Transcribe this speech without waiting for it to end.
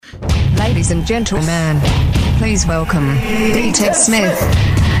Ladies and gentlemen, please welcome D-Ted Smith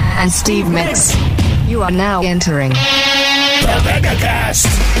and Steve Mix. You are now entering the MegaCast.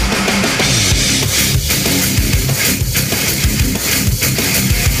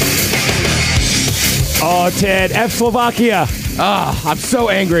 Oh, Ted, F Slovakia. I'm so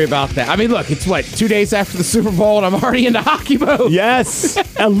angry about that. I mean, look, it's 2 days after the Super Bowl, and I'm already into hockey mode. Yes,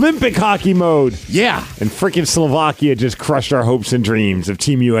 Olympic hockey mode. Yeah. And freaking Slovakia just crushed our hopes and dreams of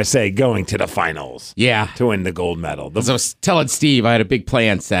Team USA going to the finals. Yeah. To win the gold medal. As I was telling Steve, I had a big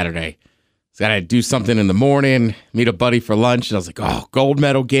plan Saturday. So I had to do something in the morning, meet a buddy for lunch, and I was like, oh, gold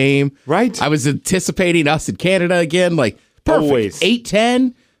medal game. Right. I was anticipating us in Canada again, like, perfect. Always.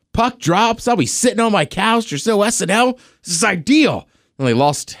 8-10. Puck drops. I'll be sitting on my couch or so. SNL. This is ideal. And they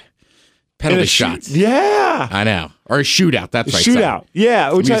lost penalty shots. Yeah. I know. Or a shootout. That's right. Shootout.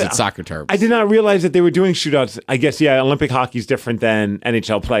 Yeah. Which is soccer terms. I did not realize that they were doing shootouts. I guess, yeah, Olympic hockey is different than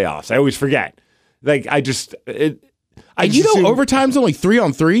NHL playoffs. I always forget. Like, overtime's only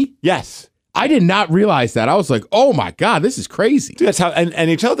 3-on-3? Yes. I did not realize that. I was like, oh my God, this is crazy. Dude, that's how and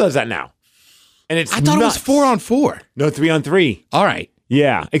NHL does that now. And it's I thought nuts. it was 4-on-4. No, 3-on-3. All right.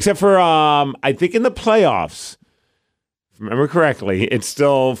 Yeah, except for I think in the playoffs, if I remember correctly, it's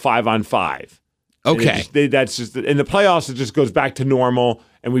still 5-on-5. Okay, that's just in the playoffs. It just goes back to normal,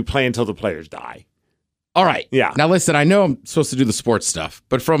 and we play until the players die. All right. Yeah. Now listen, I know I'm supposed to do the sports stuff,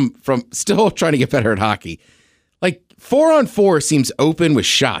 but from still trying to get better at hockey, like 4-on-4 seems open with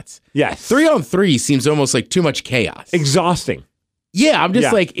shots. Yes. 3-on-3 seems almost like too much chaos. Exhausting. Yeah, I'm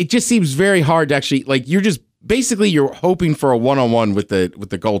just like it just seems very hard to actually like you're hoping for a one-on-one with the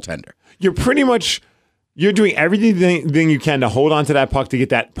goaltender. You're doing everything you can to hold on to that puck to get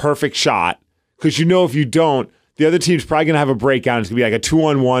that perfect shot, because you know if you don't, the other team's probably going to have a breakdown. It's going to be like a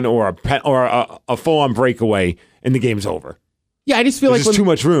 2-on-1 or a full-on breakaway, and the game's over. Yeah, I just feel there's too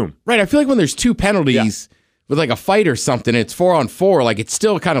much room. Right, I feel like when there's two penalties with like a fight or something, it's 4-on-4, like it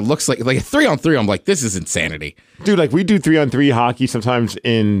still kind of looks like a 3-on-3. I'm like, this is insanity. Dude, like we do 3-on-3 hockey sometimes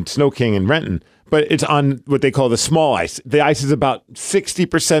in Snow King and Renton. But it's on what they call the small ice. The ice is about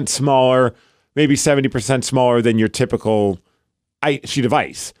 60% smaller, maybe 70% smaller than your typical sheet of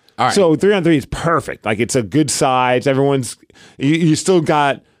ice. All right. So 3-on-3 is perfect. Like it's a good size. You still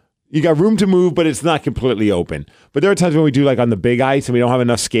got room to move, but it's not completely open. But there are times when we do like on the big ice and we don't have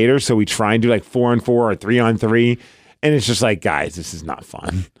enough skaters, so we try and do like 4-on-4 or 3-on-3, and it's just like, guys, this is not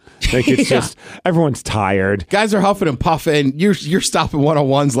fun. Like it's just everyone's tired. Guys are huffing and puffing. You're stopping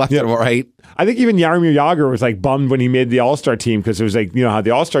one-on-ones left and right. I think even Jaromir Jagr was like bummed when he made the All-Star team, because it was like, you know how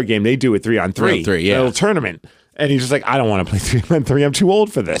the All-Star game, they do it 3-on-3. 3-on-3, yeah. A little tournament. And he's just like, I don't want to play 3-on-3. I'm too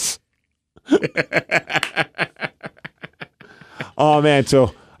old for this. Oh, man.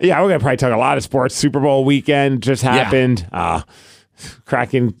 So, yeah, we're going to probably talk a lot of sports. Super Bowl weekend just happened.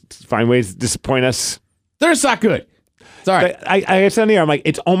 Kraken find ways to disappoint us. They're just not good. It's all right. I said on here, I'm like,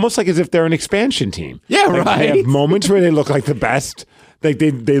 it's almost like as if they're an expansion team. Yeah, like, right. They have moments where they look like the best. Like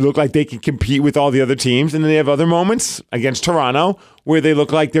they look like they can compete with all the other teams, and then they have other moments against Toronto where they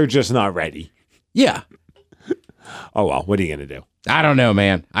look like they're just not ready. Yeah. Oh, well, what are you going to do? I don't know,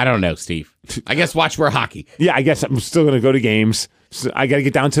 man. I don't know, Steve. I guess watch more hockey. Yeah, I guess I'm still going to go to games. So I got to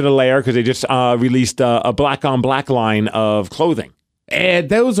get down to the layer because they just released a black-on-black line of clothing. And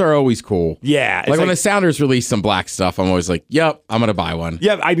ththose are always cool. Yeah. Like when the Sounders release some black stuff, I'm always like, yep, I'm going to buy one.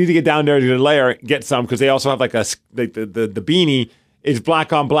 Yep, I need to get down there to the layer, get some, because they also have like the beanie is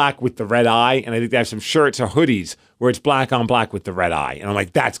black on black with the red eye, and I think they have some shirts or hoodies where it's black on black with the red eye. And I'm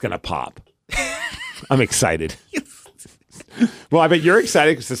like, that's going to pop. I'm excited. Well, I bet you're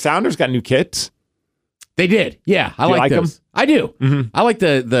excited because the Sounders got new kits. They did. Yeah, I like those. Them? I do. Mm-hmm. I like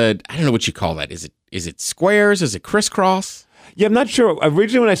the I don't know what you call that. Is it squares? Is it crisscross? Yeah, I'm not sure.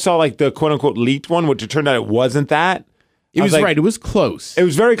 Originally when I saw like the quote unquote leaked one, which it turned out it wasn't that. It was like, right. It was close. It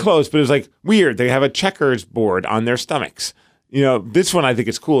was very close, but it was like weird. They have a checkers board on their stomachs. You know, this one I think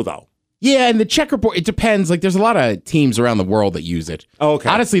is cool though. Yeah, and the checkerboard, it depends. Like, there's a lot of teams around the world that use it. Oh, okay.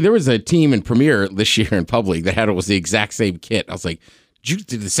 Honestly, there was a team in Premier this year in Public that had it was the exact same kit. I was like, did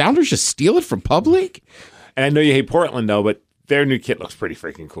the Sounders just steal it from Public? And I know you hate Portland though, but their new kit looks pretty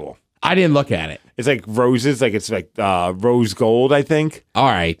freaking cool. I didn't look at it. It's like roses, like it's like rose gold, I think. All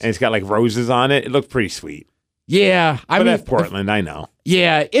right. And it's got like roses on it. It looked pretty sweet. Yeah, I mean, that's Portland, I know.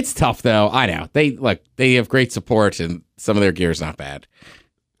 Yeah, it's tough though. I know. They have great support and some of their gear is not bad.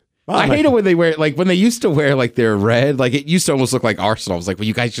 Well, I hate it when they wear when they used to wear like their red, like it used to almost look like Arsenal. I was like, well,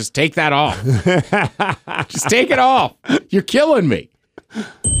 you guys just take that off. Just take it off. You're killing me.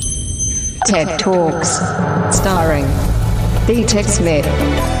 TED Talks, starring D-Tech Smith.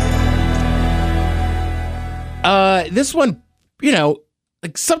 This one, you know,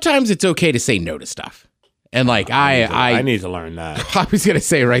 like sometimes it's okay to say no to stuff. And like I need to learn that. I was gonna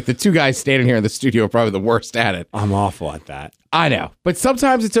say, right, the two guys standing here in the studio are probably the worst at it. I'm awful at that. I know, but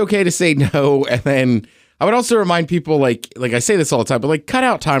sometimes it's okay to say no. And then I would also remind people, like I say this all the time, but like cut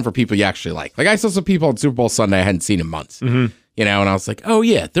out time for people you actually like. Like I saw some people on Super Bowl Sunday I hadn't seen in months, you know, and I was like, oh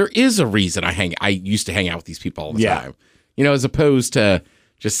yeah, there is a reason I used to hang out with these people all the time, you know, as opposed to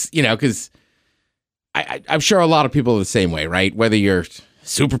just, you know, because I'm sure a lot of people are the same way, right? Whether you're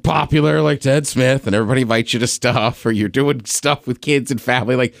super popular like Ted Smith and everybody invites you to stuff, or you're doing stuff with kids and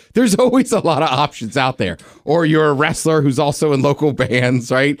family, like there's always a lot of options out there. Or you're a wrestler who's also in local bands,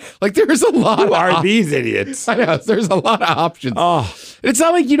 right? Like there's a lot Who are these idiots? I know, there's a lot of options. Oh, It's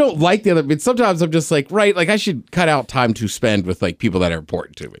not like you don't like the other, but sometimes I'm just like, right, like I should cut out time to spend with like people that are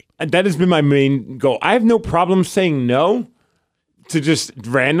important to me. and that has been my main goal. I have no problem saying no to just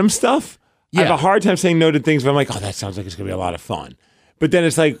random stuff. I have Yeah. a hard time saying no to things where I'm like, oh, that sounds like it's going to be a lot of fun. But then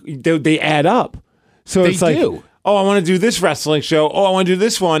it's like they add up. So it's like, do. oh, I want to do this wrestling show. Oh, I want to do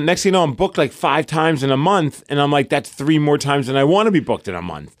this one. Next thing you know, I'm booked like 5 times in a month. And I'm like, that's 3 more times than I want to be booked in a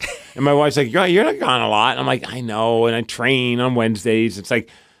month. And my wife's like, you're not gone a lot. And I'm like, I know. And I train on Wednesdays. It's like,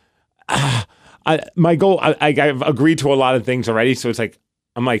 my goal, I've agreed to a lot of things already. So it's like,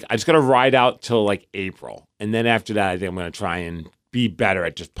 I'm like, I just got to ride out till like April. And then after that, I think I'm going to try and be better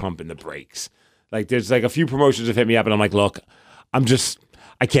at just pumping the brakes. Like there's like a few promotions that hit me up and I'm like, look, I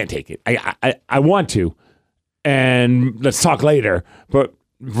can't take it. I want to, and let's talk later. But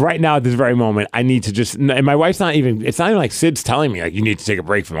right now at this very moment, I need to just, and my wife's it's not even like Sid's telling me like, you need to take a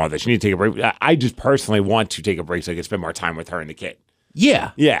break from all this. You need to take a break. I just personally want to take a break so I can spend more time with her and the kid.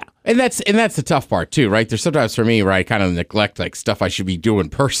 Yeah. Yeah. And that's the tough part too, right? There's sometimes for me where I kind of neglect like stuff I should be doing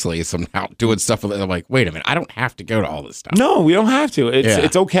personally. So I'm out doing stuff with it. I'm like, wait a minute, I don't have to go to all this stuff. No, we don't have to.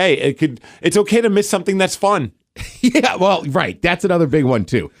 It's okay. It's okay to miss something that's fun. Yeah, well, right. That's another big one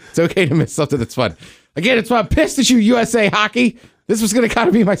too. It's okay to miss something that's fun. Again, it's why I'm pissed at you, USA Hockey. This was going to kind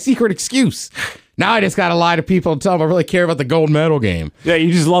of be my secret excuse. Now I just got to lie to people and tell them I really care about the gold medal game. Yeah,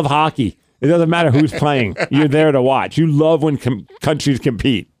 you just love hockey. It doesn't matter who's playing. You're there to watch. You love when countries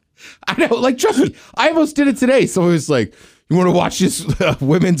compete. I know, like, trust me, I almost did it today. So it was like, you want to watch this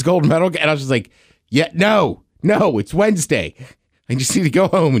women's gold medal game? And I was just like, yeah, no, it's Wednesday. I just need to go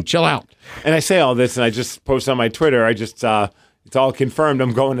home and chill out. And I say all this, and I just posted on my Twitter. it's all confirmed.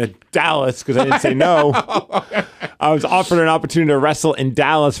 I'm going to Dallas because I didn't say no. I was offered an opportunity to wrestle in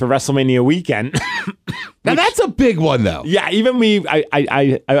Dallas for WrestleMania weekend. Now that's a big one, though. Yeah, even me,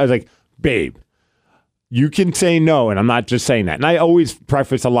 I was like, babe, you can say no, and I'm not just saying that. And I always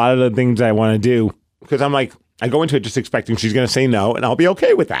preface a lot of the things I want to do because I'm like, I go into it just expecting she's going to say no, and I'll be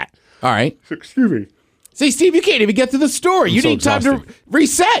okay with that. All right. Excuse me. See, Steve, you can't even get to the story. You need time to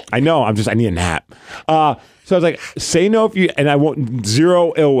reset. I know. I need a nap. So I was like, say no if you, and I won't,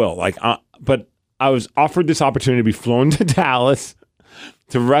 zero ill will. Like, but I was offered this opportunity to be flown to Dallas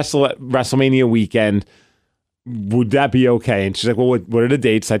to wrestle at WrestleMania weekend. Would that be okay? And she's like, well, what are the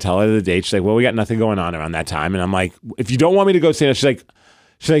dates? I tell her the dates. She's like, well, we got nothing going on around that time. And I'm like, if you don't want me to go say no, she's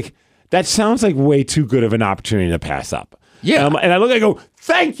like, that sounds like way too good of an opportunity to pass up. Yeah. And I look, I go,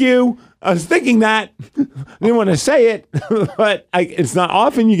 thank you. I was thinking that. I didn't want to say it, but it's not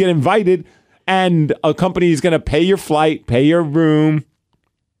often you get invited and a company is going to pay your flight, pay your room.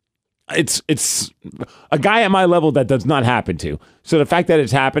 It's a guy at my level that does not happen to. So the fact that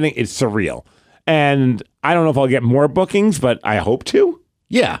it's happening, it's surreal. And I don't know if I'll get more bookings, but I hope to.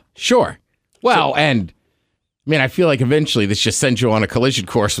 Yeah, sure. Well, and I mean, I feel like eventually this just sends you on a collision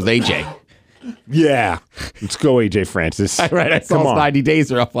course with AJ. Yeah. Let's go, AJ Francis. Right, I saw his 90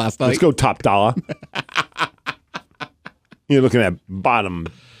 days are up last night. Let's go, top dollar. You're looking at bottom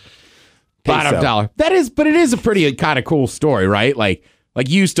dollar. That is, but it is a pretty kind of cool story, right? Like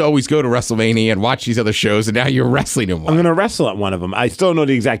you used to always go to WrestleMania and watch these other shows, and now you're wrestling in one. I'm going to wrestle at one of them. I still don't know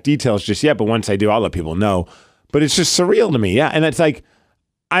the exact details just yet, but once I do, I'll let people know. But it's just surreal to me, yeah. And it's like,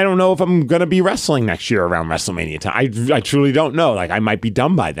 I don't know if I'm going to be wrestling next year around WrestleMania time. I truly don't know. Like, I might be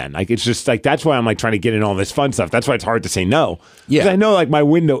done by then. Like, it's just like, that's why I'm like trying to get in all this fun stuff. That's why it's hard to say no. Yeah. Because I know like my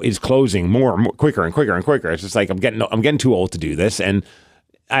window is closing more and more, quicker and quicker and quicker. It's just like, I'm getting too old to do this. And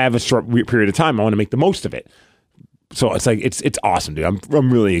I have a short period of time. I want to make the most of it. So it's like, it's awesome, dude.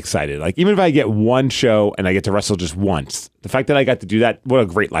 I'm really excited. Like, even if I get one show and I get to wrestle just once, the fact that I got to do that, what a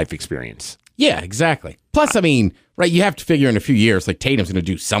great life experience. Yeah, exactly. Plus, I mean, right, you have to figure in a few years, like Tatum's going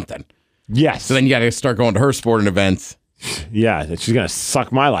to do something. Yes. So then you got to start going to her sporting events. Yeah, she's going to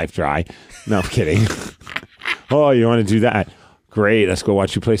suck my life dry. No, I'm kidding. Oh, you want to do that? Great. Let's go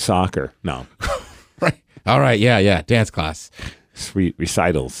watch you play soccer. No. Right. All right. Yeah. Dance class. Sweet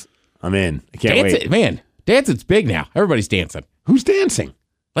recitals. I'm in. I can't wait. Man, dancing's big now. Everybody's dancing. Who's dancing?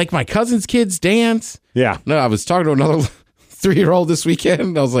 Like my cousin's kids dance. Yeah. No, I was talking to another 3-year-old this weekend.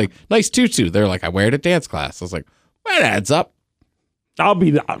 And I was like, nice tutu. They're like, I wear it at dance class. I was like, that adds up. I'll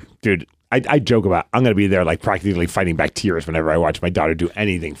be dude. I joke about I'm going to be there like practically fighting back tears whenever I watch my daughter do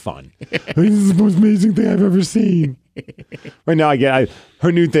anything fun. This is the most amazing thing I've ever seen. Right now,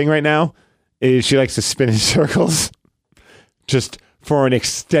 her new thing right now is she likes to spin in circles just for an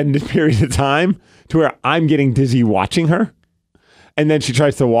extended period of time to where I'm getting dizzy watching her. And then she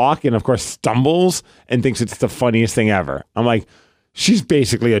tries to walk and, of course, stumbles and thinks it's the funniest thing ever. I'm like, she's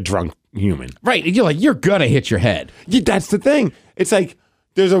basically a drunk human. Right. And you're like, you're going to hit your head. Yeah, that's the thing. It's like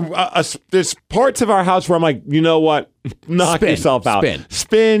there's there's parts of our house where I'm like, you know what? Knock yourself out.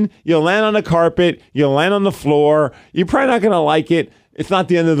 Spin. You'll land on the carpet. You'll land on the floor. You're probably not going to like it. It's not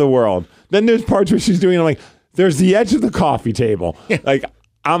the end of the world. Then there's parts where she's doing, I'm like, there's the edge of the coffee table. Like,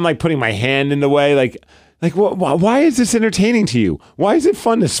 I'm like putting my hand in the way. Like, why is this entertaining to you? Why is it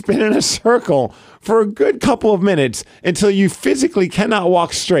fun to spin in a circle for a good couple of minutes until you physically cannot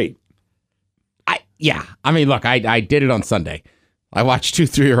walk straight? I mean, look, I did it on Sunday. I watched 2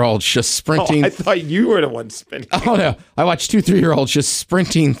 3-year-olds just sprinting. Oh, I thought you were the one spinning. Oh, no. I watched 2 3-year-olds just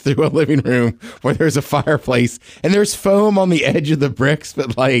sprinting through a living room where there's a fireplace and there's foam on the edge of the bricks,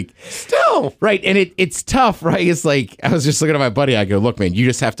 but like... Still. Right, and it's tough, right? It's like, I was just looking at my buddy. I go, look, man, you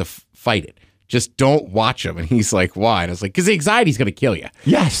just have to fight it. Just don't watch them. And he's like, why? And I was like, because the anxiety's going to kill you.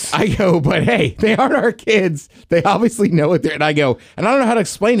 Yes. I go, but hey, they aren't our kids. They obviously know what they're... And I go, and I don't know how to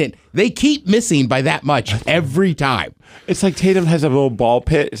explain it. They keep missing by that much every time. It's like Tatum has a little ball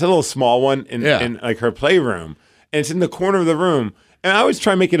pit. It's a little small one in like her playroom. And it's in the corner of the room. And I always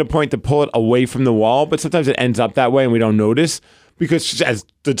try and make it a point to pull it away from the wall, but sometimes it ends up that way and we don't notice. Because as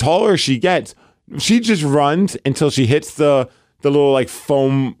the taller she gets, she just runs until she hits the little like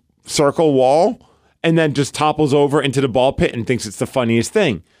foam circle wall and then just topples over into the ball pit and thinks it's the funniest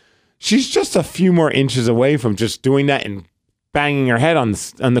thing. She's just a few more inches away from just doing that and banging her head on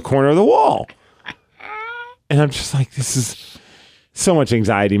the corner of the wall. And I'm just like, this is so much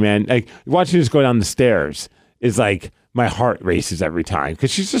anxiety, man. Like watching her just go down the stairs is like my heart races every time because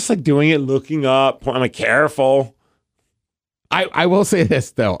she's just like doing it, looking up. I'm like, careful. I will say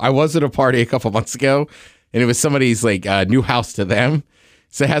this though. I was at a party a couple months ago and it was somebody's like new house to them.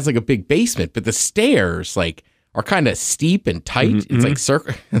 So it has like a big basement, but the stairs like are kind of steep and tight. Mm-hmm. It's like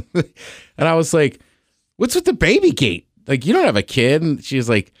circle. And I was like, what's with the baby gate? Like, you don't have a kid. And she was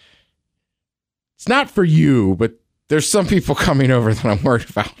like, it's not for you, but there's some people coming over that I'm worried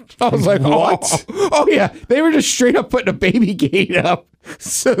about. I was like, what? Oh yeah. They were just straight up putting a baby gate up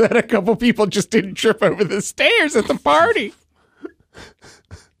so that a couple people just didn't trip over the stairs at the party.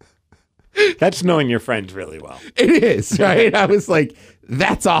 That's knowing your friends really well. It is, right? I was like,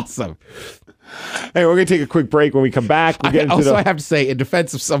 that's awesome. Hey, we're going to take a quick break. When we come back, I have to say, in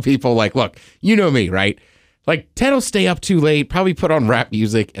defense of some people, like, look, you know me, right? Like, Ted will stay up too late, probably put on rap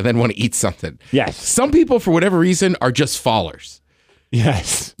music, and then want to eat something. Yes. Some people, for whatever reason, are just fallers.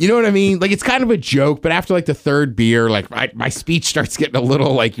 Yes. You know what I mean? Like, it's kind of a joke, but after, like, the third beer, like, my speech starts getting a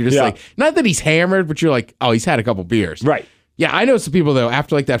little, like, you're just like, not that he's hammered, but you're like, oh, he's had a couple beers. Right. Yeah, I know some people, though,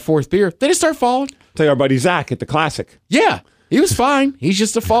 after, like, that fourth beer, they just start falling. It's like our buddy Zach at the Classic. Yeah. He was fine. He's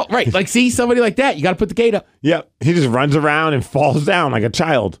just a fall. Right. Like, see, somebody like that, you got to put the gate up. Yep. He just runs around and falls down like a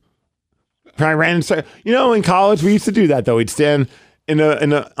child. I ran inside. You know, in college, we used to do that, though. We'd stand on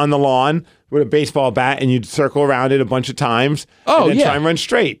the lawn with a baseball bat, and you'd circle around it a bunch of times. Oh, and then try and run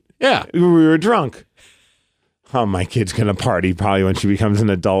straight. Yeah. We were drunk. Oh, my kid's going to party probably when she becomes an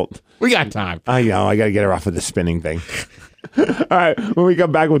adult. We got time. I know. I got to get her off of the spinning thing. All right. When we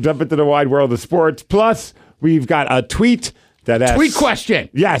come back, we'll jump into the wide world of sports. Plus, we've got a tweet. Tweet question.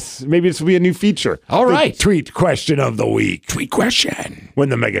 Yes. Maybe this will be a new feature. All right. Tweet question of the week. Tweet question. When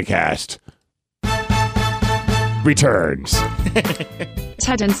the MegaCast returns.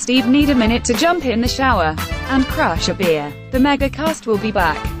 Ted and Steve need a minute to jump in the shower and crush a beer. The MegaCast will be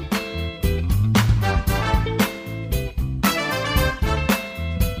back.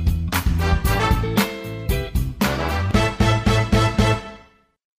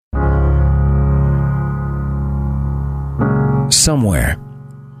 Somewhere,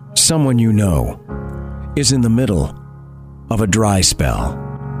 someone you know is in the middle of a dry spell.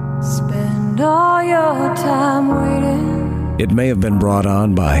 Spend all your time waiting. It may have been brought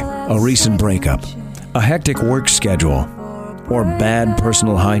on by a recent breakup, a hectic work schedule, or bad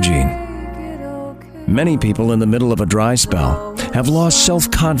personal hygiene. Many people in the middle of a dry spell have lost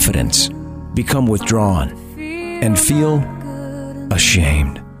self-confidence, become withdrawn, and feel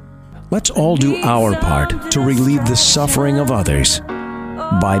ashamed. Let's all do our part to relieve the suffering of others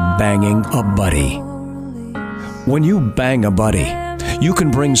by banging a buddy. When you bang a buddy, you can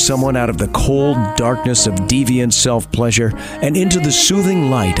bring someone out of the cold darkness of deviant self-pleasure and into the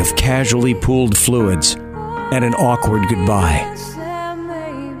soothing light of casually pooled fluids and an awkward goodbye.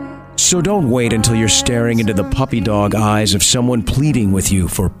 So don't wait until you're staring into the puppy dog eyes of someone pleading with you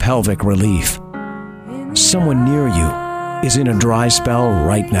for pelvic relief. Someone near you is in a dry spell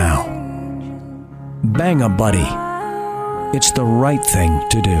right now. Bang a buddy. It's the right thing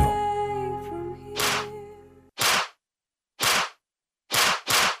to do.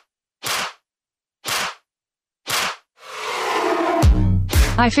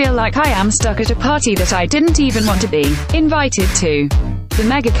 I feel like I am stuck at a party that I didn't even want to be invited to. The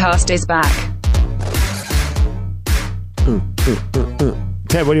MegaCast is back.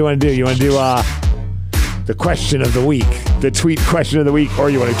 Ted, what do you want to do? You want to do the question of the week, the tweet question of the week, or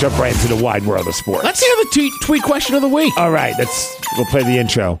you want to jump right into the wide world of sports? Let's hear the tweet question of the week. All right, we'll play the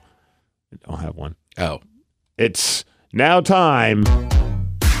intro. I don't have one. Oh. It's now time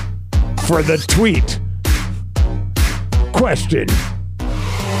for the tweet question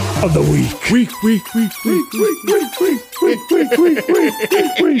of the week. Week.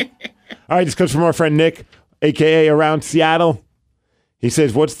 All right, this comes from our friend Nick, a.k.a. Around Seattle. He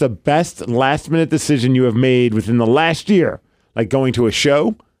says, what's the best last-minute decision you have made within the last year? Like going to a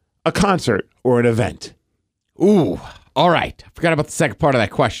show, a concert, or an event? Ooh, all right. I forgot about the second part of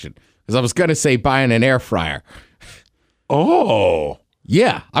that question because I was going to say buying an air fryer. Oh.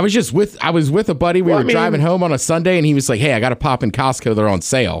 Yeah, I was with a buddy. We were driving home on a Sunday, and he was like, hey, I got to pop in Costco. They're on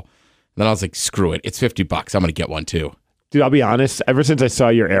sale. And then I was like, screw it. It's $50. I'm going to get one, too. Dude, I'll be honest. Ever since I saw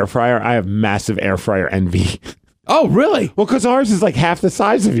your air fryer, I have massive air fryer envy. Oh, really? Well, because ours is like half the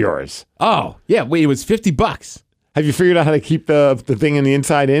size of yours. Oh, yeah. Wait, it was $50. Have you figured out how to keep the thing in the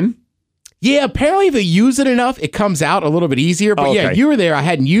inside in? Yeah, apparently if you use it enough, it comes out a little bit easier. But yeah, you were there. I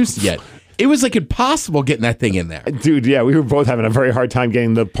hadn't used it yet. It was like impossible getting that thing in there. Dude, yeah, we were both having a very hard time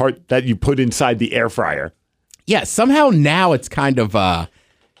getting the part that you put inside the air fryer. Yeah, somehow now it's kind of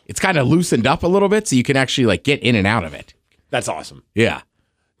loosened up a little bit so you can actually like get in and out of it. That's awesome. Yeah.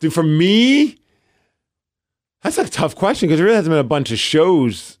 Dude, for me, that's a tough question because there really hasn't been a bunch of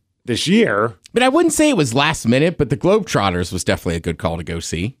shows this year. But I wouldn't say it was last minute, but the Globetrotters was definitely a good call to go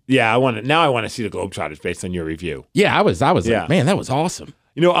see. Yeah, I want to see the Globetrotters based on your review. Yeah, I was like, man, that was awesome.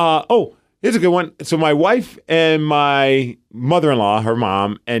 You know, here's a good one. So my wife and my mother-in-law, her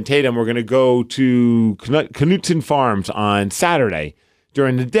mom, and Tatum were going to go to Knutson Farms on Saturday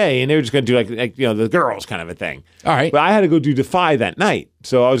during the day, and they were just going to do like the girls kind of a thing. All right. But I had to go do Defy that night,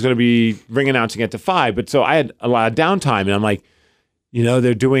 so I was going to be ring announcing at Defy. But so I had a lot of downtime, and I'm like,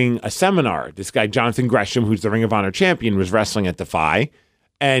 they're doing a seminar. This guy Jonathan Gresham, who's the Ring of Honor champion, was wrestling at Defy.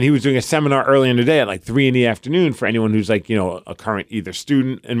 And he was doing a seminar early in the day at like 3 p.m. for anyone who's like, a current either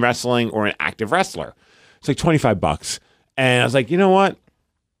student in wrestling or an active wrestler. It's like $25. And I was like, you know what?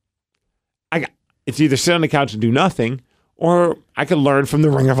 It's either sit on the couch and do nothing, or I could learn from the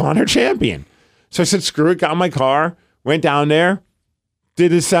Ring of Honor champion. So I said, screw it, got in my car, went down there,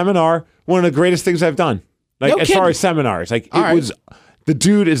 did his seminar. One of the greatest things I've done. Like as far as seminars, like it was, the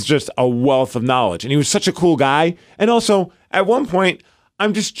dude is just a wealth of knowledge. And he was such a cool guy. And also at one point,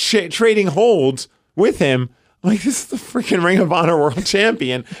 I'm just trading holds with him. I'm like, this is the freaking Ring of Honor World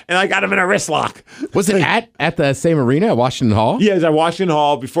Champion, and I got him in a wrist lock. Was it at the same arena at Washington Hall? Yeah, it was at Washington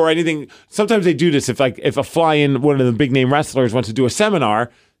Hall. Before anything, sometimes they do this. If a fly-in one of the big name wrestlers wants to do a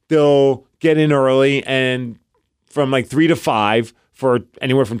seminar, they'll get in early and from like 3 to 5 for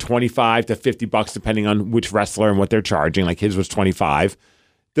anywhere from $25 to $50, depending on which wrestler and what they're charging. Like his was $25.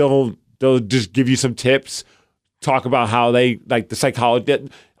 They'll just give you some tips. Talk about how they like the psychology.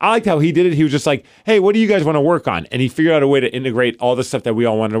 I liked how he did it. He was just like, hey, what do you guys want to work on? And he figured out a way to integrate all the stuff that we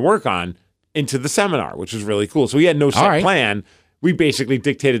all wanted to work on into the seminar, which was really cool. So he had no set plan. We basically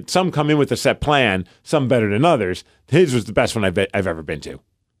dictated. Some come in with a set plan, some better than others. His was the best one I've ever been to.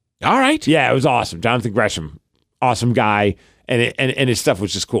 All right. Yeah, it was awesome. Jonathan Gresham, awesome guy. And his stuff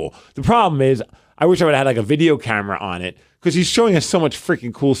was just cool. The problem is, I wish I would have had like a video camera on it because he's showing us so much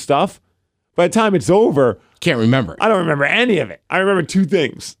freaking cool stuff. By the time it's over, can't remember. I don't remember any of it. I remember 2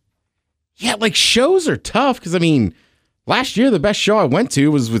 things. Yeah, like shows are tough because last year the best show I went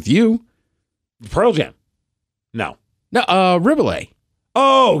to was with you. Pearl Jam. No, Ribble.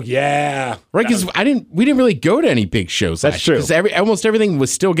 Oh yeah, right. Because we didn't really go to any big shows. That's true. Because almost everything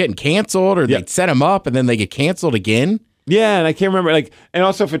was still getting canceled, or they'd set them up and then they get canceled again. Yeah, and I can't remember. And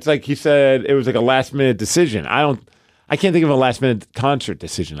also if it's like he said, it was like a last minute decision. I can't think of a last minute concert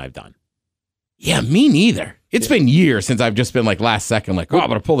decision I've done. Yeah, me neither. It's been years since I've just been like last second, like, I'm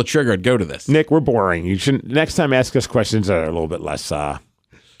going to pull the trigger and go to this. Nick, we're boring. You should next time ask us questions that are a little bit less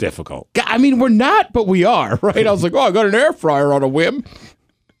difficult. I mean, we're not, but we are, right? I was like, oh, I got an air fryer on a whim.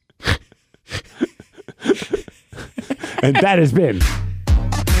 And that has been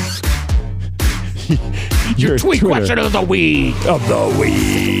your tweet Twitter question of the week. of the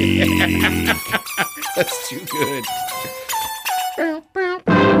week. That's too good.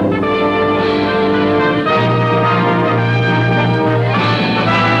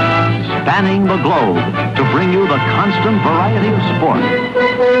 Spanning the globe to bring you the constant variety of sport,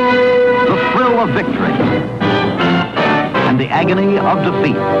 the thrill of victory, and the agony of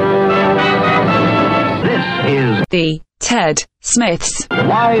defeat. This is The Ted Smith's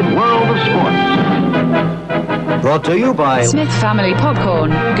Wide World of Sports. Brought to you by Smith Family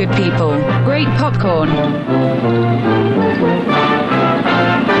Popcorn. Good people, great popcorn.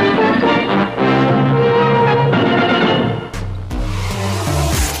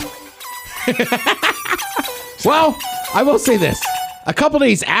 Well, I will say this. A couple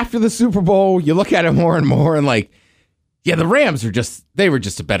days after the Super Bowl, you look at it more and more and like, yeah, the Rams they were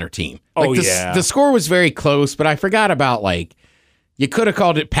just a better team. Like the score was very close, but I forgot about like, you could have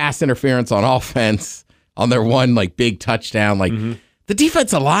called it pass interference on offense on their one like big touchdown. Like the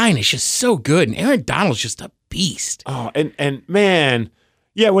defensive line is just so good, and Aaron Donald's just a beast. Oh, and man,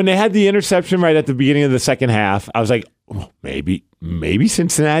 yeah, when they had the interception right at the beginning of the second half, I was like, oh, maybe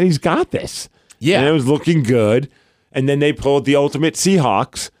Cincinnati's got this. Yeah. And it was looking good. And then they pulled the ultimate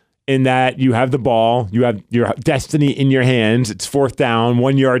Seahawks in that you have the ball, you have your destiny in your hands. It's 4th down,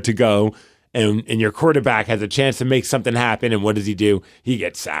 1 yard to go, and your quarterback has a chance to make something happen. And what does he do? He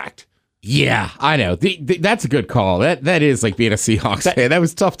gets sacked. Yeah, I know. That's a good call. That is like being a Seahawks fan. That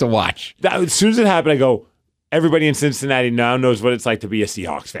was tough to watch. As soon as it happened, I go, everybody in Cincinnati now knows what it's like to be a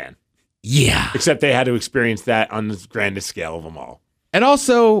Seahawks fan. Yeah. Except they had to experience that on the grandest scale of them all. And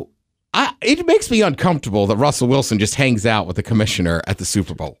also, it makes me uncomfortable that Russell Wilson just hangs out with the commissioner at the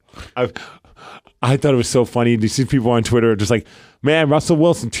Super Bowl. I thought it was so funny to see people on Twitter just like, man, Russell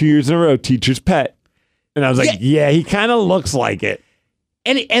Wilson 2 years in a row, teacher's pet. And I was like, yeah he kind of looks like it.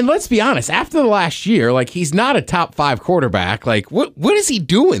 And let's be honest, after the last year, like he's not a top 5 quarterback. Like what is he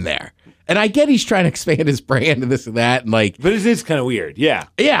doing there? And I get he's trying to expand his brand and this and that, and like, but it is kind of weird. Yeah.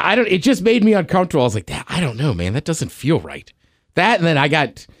 It just made me uncomfortable. I was like, I don't know, man, that doesn't feel right. That, and then I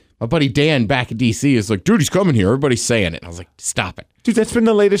got my buddy Dan back in DC is like, dude, he's coming here. Everybody's saying it. And I was like, stop it. Dude, that's been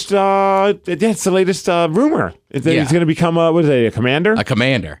the latest, that's the latest rumor. Is that he's going to become, a commander? A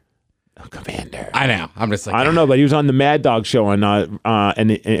commander. A commander. I know. I'm just like, I don't know, but he was on the Mad Dog show and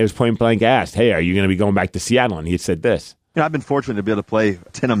it was point blank asked, hey, are you going to be going back to Seattle? And he said this. I've been fortunate to be able to play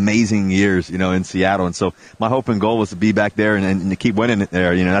 10 amazing years, in Seattle. And so my hope and goal was to be back there and to keep winning it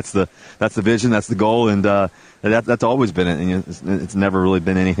there. That's the vision, that's the goal. And, that's always been it. And it's never really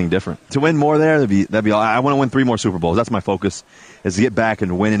been anything different. To win more there, that'd be all. I want to win 3 more Super Bowls. That's my focus, is to get back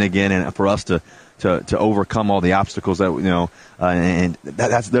and winning again, and for us to overcome all the obstacles that and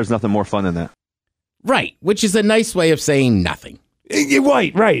there's nothing more fun than that. Right, which is a nice way of saying nothing.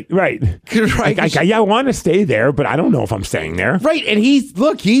 Right. Right. I want to stay there, but I don't know if I'm staying there. Right, and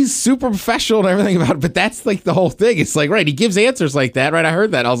he's super professional and everything about it, but that's like the whole thing. It's like, right, he gives answers like that, right? I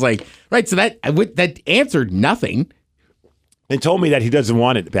heard that. I was like, right, so that answered nothing. They told me that he doesn't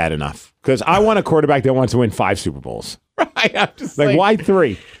want it bad enough, because I want a quarterback that wants to win 5 Super Bowls. Right, I'm just like why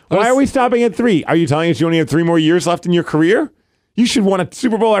 3? Why are we stopping at 3? Are you telling us you only have 3 more years left in your career? You should win a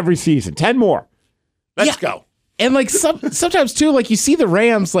Super Bowl every season. 10 more. Let's go. And like sometimes too, like you see the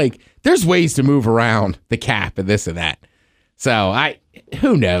Rams, like there's ways to move around the cap and this and that. So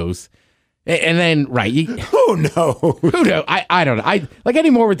who knows? And then who knows? Who knows? I don't know. I like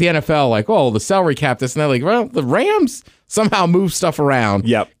anymore with the NFL, like, the salary cap, this and that. Like, well, the Rams somehow move stuff around.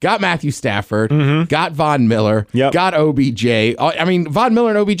 Yep. Got Matthew Stafford, got Von Miller, got OBJ. I mean, Von Miller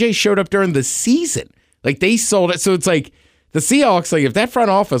and OBJ showed up during the season. Like they sold it. So it's like, the Seahawks, like if that front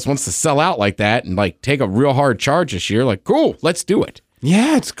office wants to sell out like that and like take a real hard charge this year, like cool, let's do it.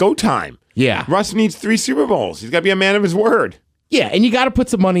 Yeah, it's go time. Yeah. Russ needs 3 Super Bowls. He's got to be a man of his word. Yeah, and you got to put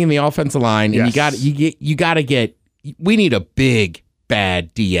some money in the offensive line, and you got to get. We need a big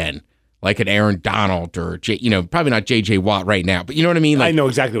bad DN like an Aaron Donald or probably not J.J. Watt right now, but you know what I mean. Like, I know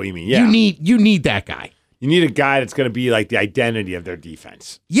exactly what you mean. Yeah, you need that guy. You need a guy that's going to be like the identity of their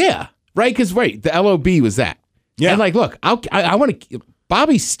defense. Yeah, right. Because the LOB was that. Yeah, and like, look, I want to.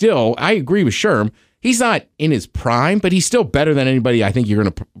 Bobby's still. I agree with Sherm. He's not in his prime, but he's still better than anybody I think you're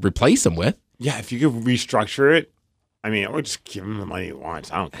going to replace him with. Yeah, if you could restructure it, I mean, or just give him the money he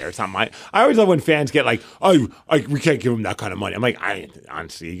wants. I don't care. It's not my. I always love when fans get like, "Oh, we can't give him that kind of money." I'm like,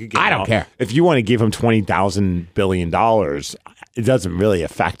 honestly, you could give I don't care. If you want to give him $20,000 billion, it doesn't really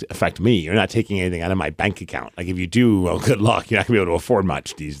affect me. You're not taking anything out of my bank account. Like if you do, well, good luck. You're not gonna be able to afford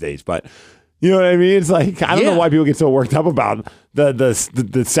much these days. But you know what I mean? It's like I don't know why people get so worked up about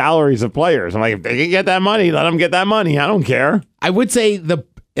the salaries of players. I'm like, if they can get that money, let them get that money. I don't care. I would say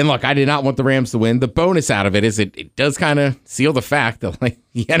and look, I did not want the Rams to win. The bonus out of it is it does kind of seal the fact that like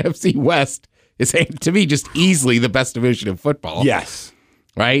the NFC West is, to me, just easily the best division in football. Yes.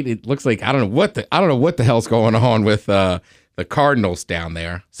 Right? It looks like I don't know what the hell's going on with the Cardinals down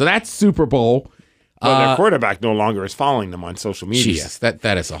there. So that's Super Bowl. Well, their quarterback no longer is following them on social media. Jesus,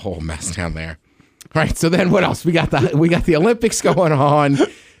 that is a whole mess down there. Right. So then what else? We got the Olympics going on.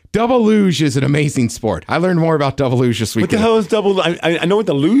 Double luge is an amazing sport. I learned more about double luge this weekend. What the hell is double? I know what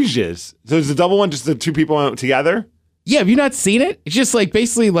the luge is. So is the double one just the two people together? Yeah, have you not seen it? It's just like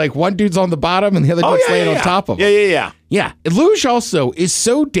basically like one dude's on the bottom and the other dude's laying on top of him. Yeah. Yeah. Luge also is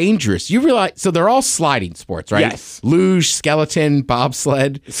so dangerous. You realize, so they're all sliding sports, right? Yes. Luge, skeleton,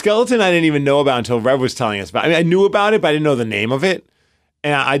 bobsled. Skeleton I didn't even know about until Rev was telling us about. I mean, I knew about it, but I didn't know the name of it.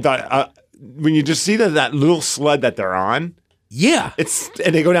 And I thought, when you just see that little sled that they're on, yeah,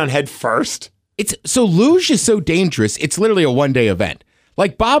 and they go down head first. So luge is so dangerous. It's literally a 1-day event.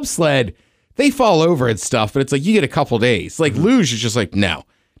 Like bobsled, they fall over and stuff, but it's like you get a couple days. Like luge is just like no.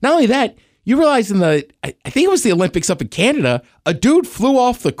 Not only that, you realize I think it was the Olympics up in Canada, a dude flew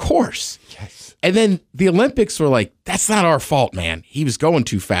off the course. Yes. And then the Olympics were like, that's not our fault, man. He was going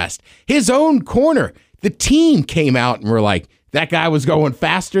too fast. His own corner, the team came out and were like, that guy was going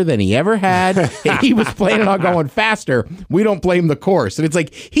faster than he ever had. And he was planning on going faster. We don't blame the course. And it's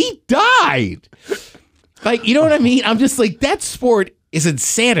like, he died. Like, you know what I mean? I'm just like, that sport is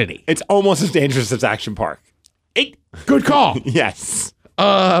insanity. It's almost as dangerous as Action Park. Good call. Yes.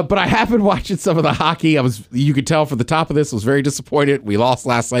 But I happened watching some of the hockey. You could tell from the top of this, was very disappointed. We lost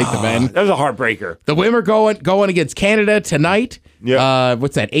last night, the men. That was a heartbreaker. The women are going against Canada tonight. Yeah.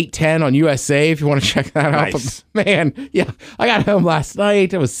 What's that, 8:10 on USA, if you want to check that out. Nice. But, man, yeah, I got home last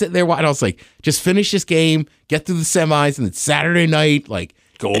night. I was sitting there watching. I was like, just finish this game, get through the semis, and then Saturday night, like,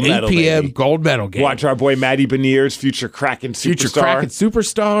 Gold 8 medal, p.m., baby. gold medal game. Watch our boy Matty Beniers, future Kraken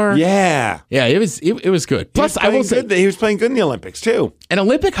superstar. Yeah. Yeah. Yeah, it was good. Plus, I will say, he was playing good in the Olympics, too. and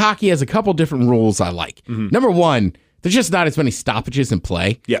Olympic hockey has a couple different rules I like. Number one, there's just not as many stoppages in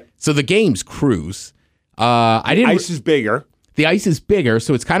play. Yeah. So the games cruise. Ice is bigger. The ice is bigger,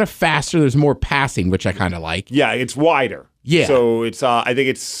 so it's kind of faster. There's more passing, which I kind of like. Yeah, it's wider. Yeah. So it's I think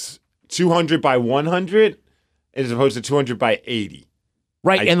it's 200 by 100 as opposed to 200 by 80.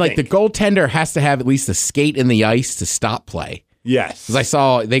 Right, and like the goaltender has to have at least a skate in the ice to stop play. Yes. Because I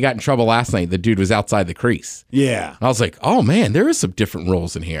saw they got in trouble last night. The dude was outside the crease. Yeah. I was like, oh man, there is some different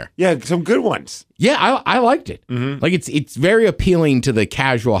rules in here. Yeah, some good ones. Yeah, I liked it. Like it's very appealing to the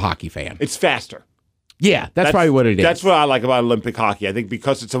casual hockey fan. It's faster. Yeah, that's probably what it is. That's what I like about Olympic hockey. I think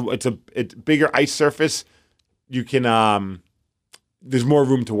because it's a bigger ice surface, you can there's more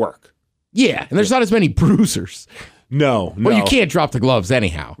room to work. Yeah, and there's not as many bruisers. No. Well, you can't drop the gloves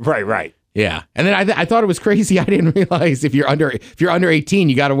anyhow. Right. Yeah, and then I thought it was crazy. I didn't realize if you're under 18,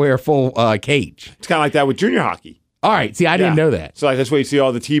 you got to wear a full cage. It's kind of like that with junior hockey. All right, see, I didn't know that. So like that's why you see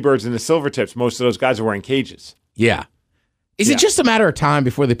all the T-birds and the silver tips. Most of those guys are wearing cages. Yeah. Is it just a matter of time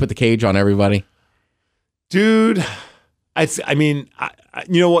before they put the cage on everybody? Dude, I mean,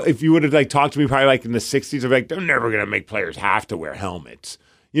 you know what? If you would have like talked to me probably like in the 60s, I'd be like, they're never gonna make players have to wear helmets.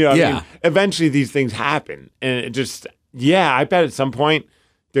 You know, I mean, eventually these things happen, and it just I bet at some point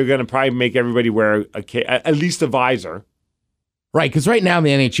they're gonna probably make everybody wear at least a visor. Right, because right now in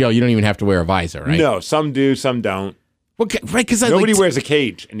the NHL, you don't even have to wear a visor, right? No, some do, some don't. Well, right, because nobody wears a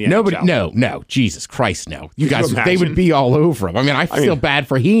cage in the NHL. No, Jesus Christ, no. You guys, they would be all over him. I mean, I feel bad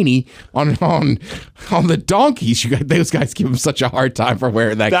for Heaney on the donkeys. Those guys give him such a hard time for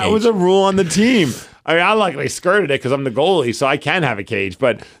wearing that cage. That was a rule on the team. I mean, I luckily skirted it because I'm the goalie, so I can have a cage.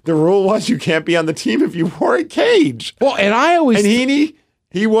 But the rule was you can't be on the team if you wore a cage. Well, and Heaney,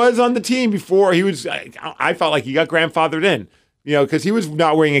 he was on the team before he was. I felt like he got grandfathered in, because he was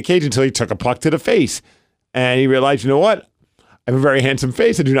not wearing a cage until he took a puck to the face. And he realized, you know what? I have a very handsome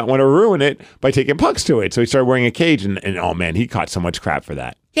face. I do not want to ruin it by taking pucks to it. So he started wearing a cage, and oh man, he caught so much crap for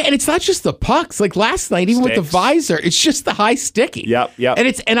that. Yeah, and it's not just the pucks. Like last night, even with the visor, it's just the high sticky. Yep.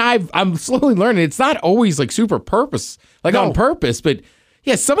 And I'm slowly learning. It's not always like super on purpose, but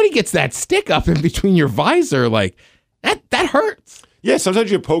yeah, somebody gets that stick up in between your visor, like that hurts. Yeah, sometimes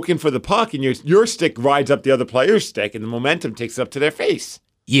you're poking for the puck, and your stick rides up the other player's stick, and the momentum takes it up to their face.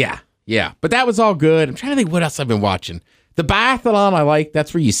 Yeah, but that was all good. I'm trying to think what else I've been watching. The biathlon I like.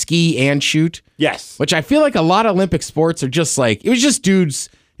 That's where you ski and shoot. Yes. Which I feel like a lot of Olympic sports are just like, it was just dudes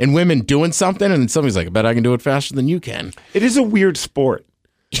and women doing something, and then somebody's like, I bet I can do it faster than you can. It is a weird sport.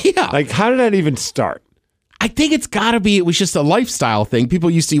 Yeah. Like, how did that even start? I think it's got to be, it was just a lifestyle thing. People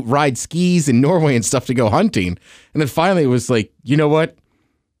used to ride skis in Norway and stuff to go hunting. And then finally it was like, you know what?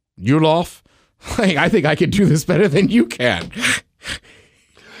 Yulov, like, I think I can do this better than you can.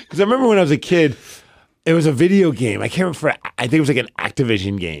 Because I remember when I was a kid, it was a video game. I can't remember. I think it was like an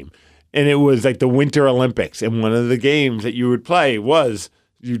Activision game. And it was like the Winter Olympics. And one of the games that you would play was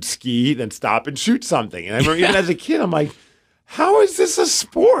you'd ski, then stop and shoot something. And I remember even as a kid, I'm like, how is this a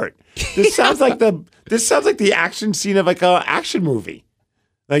sport? This sounds like the action scene of like an action movie.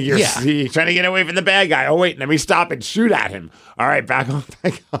 Like you're trying to get away from the bad guy. Oh wait, let me stop and shoot at him. All right, back on.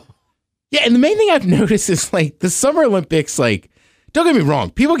 Yeah, and the main thing I've noticed is like the Summer Olympics, like, don't get me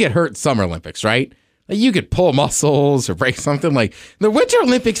wrong, people get hurt in Summer Olympics, right? Like you could pull muscles or break something. Like the Winter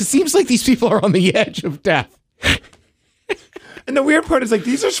Olympics, it seems like these people are on the edge of death. And the weird part is like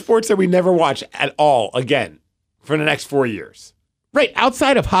these are sports that we never watch at all again for the next 4 years. Right,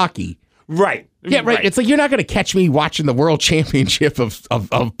 outside of hockey. Right. Yeah, right. It's like you're not going to catch me watching the World Championship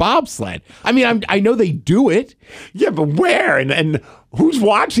of bobsled. I mean, I know they do it. Yeah, but where and who's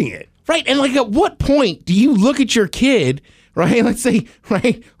watching it? Right, and like at what point do you look at your kid, right? Let's say,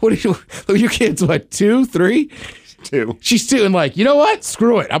 right, what are your kids, what, 2, 3? 2. She's 2 and like, you know what?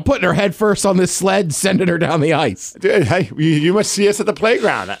 Screw it. I'm putting her head first on this sled and sending her down the ice. Dude, hey, you must see us at the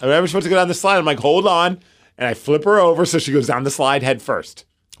playground. Whenever we're supposed to go down the slide, I'm like, hold on. And I flip her over so she goes down the slide head first.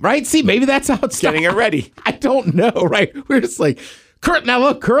 Right? See, maybe that's how it's getting her ready. I don't know, right? We're just like, now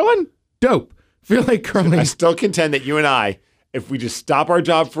look, curling? Dope. Feel like curling. I still contend that you and I, if we just stop our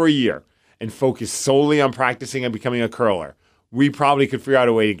job for a year and focus solely on practicing and becoming a curler, we probably could figure out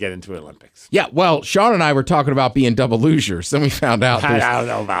a way to get into Olympics. Yeah, well, Sean and I were talking about being double losers. Then we found out I don't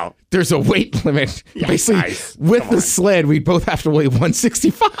know about. There's a weight limit. Yeah, basically, guys, with the sled, we both have to weigh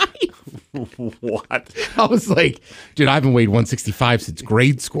 165. What? I was like, dude, I haven't weighed 165 since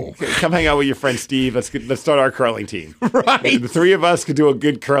grade school. Come hang out with your friend Steve. Let's start our curling team. Right. The 3 of us could do a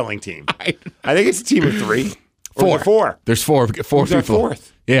good curling team. I think it's a team of 3. 4. 4. There's 4 Who's people. Our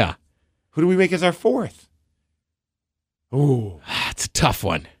 4th? Yeah. Who do we make as our 4th? Ooh. It's a tough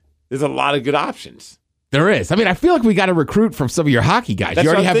one. There's a lot of good options. There is. I mean, I feel like we got to recruit from some of your hockey guys. That's you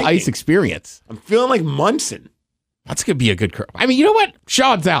already what I'm have thinking. ice experience. I'm feeling like Munson. That's going to be a good curl. I mean, you know what?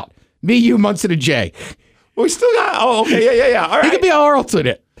 Sean's out. Me, you, Munson, and Jay. Well, we still got. Oh, okay. Yeah. All right. He could be Arlt in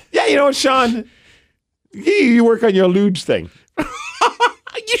it. Yeah, you know what, Sean? You work on your luge thing.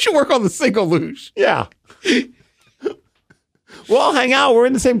 You should work on the single luge. Yeah. We'll all hang out. We're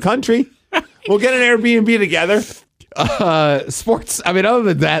in the same country. We'll get an Airbnb together. Sports. I mean, other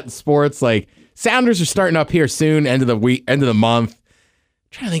than that, sports, like Sounders are starting up here soon, end of the week, end of the month.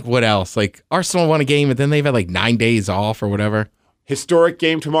 I'm trying to think what else. Like Arsenal won a game, but then they've had like 9 days off or whatever. Historic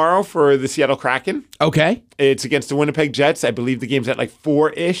game tomorrow for the Seattle Kraken. Okay. It's against the Winnipeg Jets. I believe the game's at like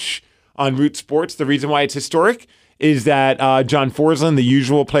 4-ish on Root Sports. The reason why it's historic is that John Forsland, the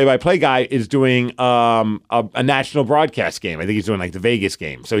usual play-by-play guy, is doing a national broadcast game. I think he's doing like the Vegas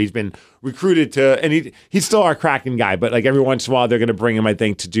game. So he's been recruited to, and he's still our Kraken guy, but like every once in a while they're going to bring him, I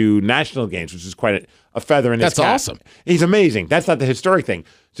think, to do national games, which is quite a feather in his cap. That's awesome. He's amazing. That's not the historic thing.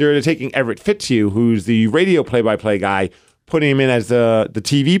 So they're taking Everett Fitzhugh, who's the radio play-by-play guy, putting him in as the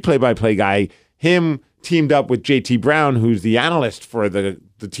TV play-by-play guy. Him teamed up with JT Brown, who's the analyst for the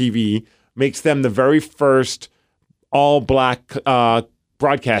TV, makes them the very first all-black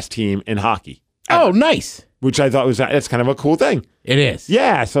broadcast team in hockey. Oh, nice. Which I thought that's kind of a cool thing. It is.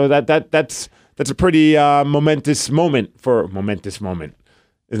 Yeah, so that's a pretty momentous moment. Isn't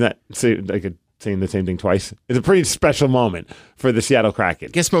that saying the same thing twice? It's a pretty special moment for the Seattle Kraken.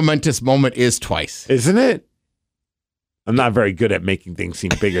 I guess momentous moment is twice. Isn't it? I'm not very good at making things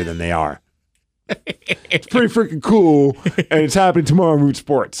seem bigger than they are. It's pretty freaking cool, and it's happening tomorrow on Root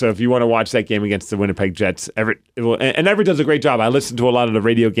Sports. So if you want to watch that game against the Winnipeg Jets, Everett does a great job. I listen to a lot of the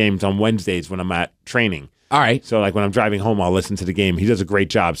radio games on Wednesdays when I'm at training. All right. So like when I'm driving home, I'll listen to the game. He does a great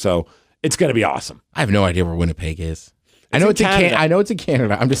job. So it's going to be awesome. I have no idea where Winnipeg is. I know it's in Canada. I know it's in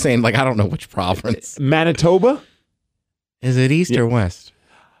Canada. I'm just saying, like, I don't know which province. Manitoba? Is it east or west?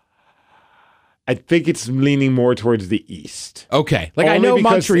 I think it's leaning more towards the east. Okay. Like, Only I know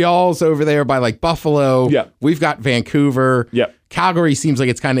because Montreal's over there by, like, Buffalo. Yeah. We've got Vancouver. Yep. Calgary seems like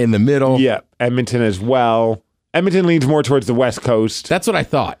it's kind of in the middle. Yeah. Edmonton as well. Edmonton leans more towards the west coast. That's what I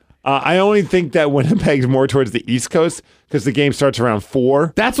thought. I only think that Winnipeg's more towards the east coast because the game starts around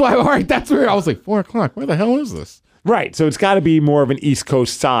 4. That's why, all right, that's where I was like, 4 o'clock. Where the hell is this? Right. So it's got to be more of an east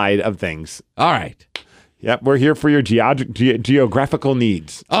coast side of things. All right. Yep, we're here for your geographical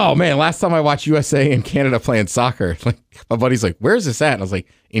needs. Oh, man, last time I watched USA and Canada playing soccer, like my buddy's like, where's this at? And I was like,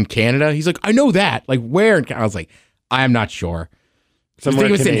 in Canada? He's like, I know that. Like, where? And I was like, I'm not sure. I think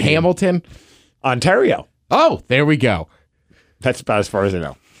it was in Hamilton? Ontario. Oh, there we go. That's about as far as I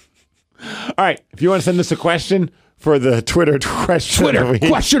know. All right, if you want to send us a question for the Twitter question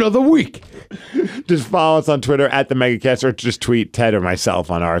of the week. Just follow us on Twitter at the MegaCast, or just tweet Ted or myself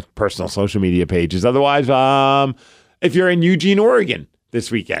on our personal social media pages. Otherwise, if you're in Eugene, Oregon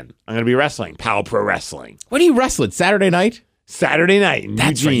this weekend, I'm going to be wrestling, Pal Pro Wrestling. When are you wrestling? Saturday night? Saturday night in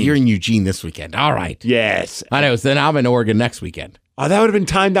That's Eugene. Right. You're in Eugene this weekend. All right. Yes. I know. So then I'm in Oregon next weekend. Oh, that would have been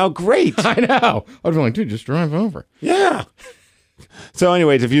timed out great. I know. I was like, dude, just drive over. Yeah. So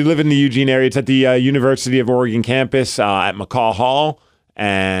anyways, if you live in the Eugene area, it's at the University of Oregon campus at McCall Hall.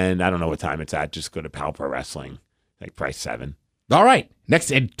 And I don't know what time it's at. Just go to Pal Pro Wrestling, like price $7. All right.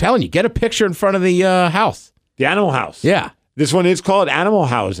 Next, I'm telling you, get a picture in front of the house. The Animal House. Yeah. This one is called Animal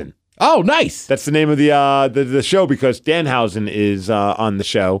Housing. Oh, nice. That's the name of the show, because Danhausen is on the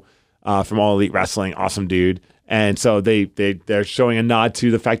show from All Elite Wrestling. Awesome dude. And so they're showing a nod to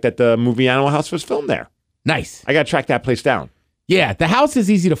the fact that the movie Animal House was filmed there. Nice. I got to track that place down. Yeah, the house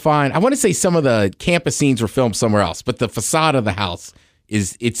is easy to find. I want to say some of the campus scenes were filmed somewhere else, but the facade of the house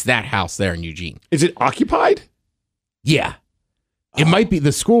it's that house there in Eugene. Is it occupied? Yeah. It might be,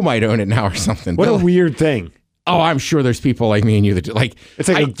 the school might own it now or something. What a weird thing. Oh, I'm sure there's people like me and you that do. Like, it's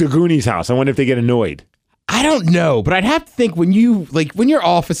like the Goonies house. I wonder if they get annoyed. I don't know, but I'd have to think when your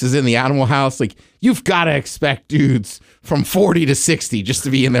office is in the Animal House, like, you've got to expect dudes from 40 to 60 just to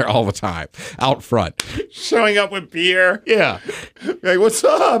be in there all the time, out front. Showing up with beer. Yeah. Like, what's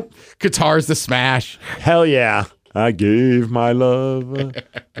up? Guitars to smash. Hell yeah. I gave my love.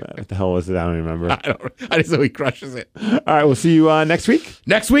 What the hell was it? I don't remember. I just know he crushes it. All right, we'll see you next week.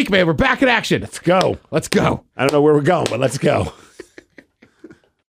 Next week, man. We're back in action. Let's go. Let's go. I don't know where we're going, but let's go.